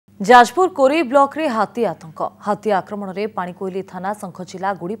जाजपुर कोरी block रे हाथी आतंक हाथी आक्रमण में पाणिकोइली थाना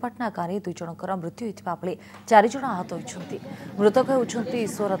शंखचिला गुड़ीपाटना गाँव में 2 जनकर मृत्यु होता बेले 4 जन आहत होती। मृतक होती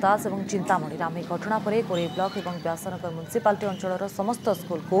ईश्वर दास और चिंतामणि राम। यह घटना पर कोरी ब्लॉक और व्यासनगर म्युनिसिपालिटी अंचल समस्त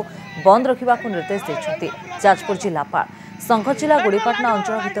स्कूल को बंद रखा निर्देश देते जाजपुर जिलापाल। शंखचिला गुड़ीपाटना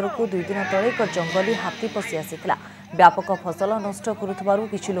अंचल भीतर को 2 दिन तले एक जंगली हाथी पशि आसाला। व्यापक फसल नष्ट करुथिबारु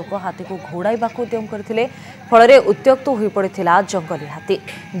किछि लोक हाथी को घोड़ाइबाकु उद्यम करथिले। फल उत्त्यक्त हो पड़िथिला जंगली हाथी।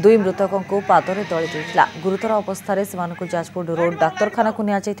 2 मृतकों को पादरे दଳି देइथिला। गुरुतर अवस्था सेमानकु जाजपुर रोड डाक्तरखाना को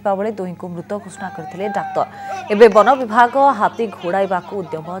निया जाइथिबा बेले 2 को मृत घोषणा करथिले डाक्तर। एबे वन विभाग हाथी घोड़ाइबाकु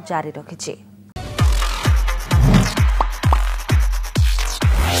उद्यम जारी रखिछि।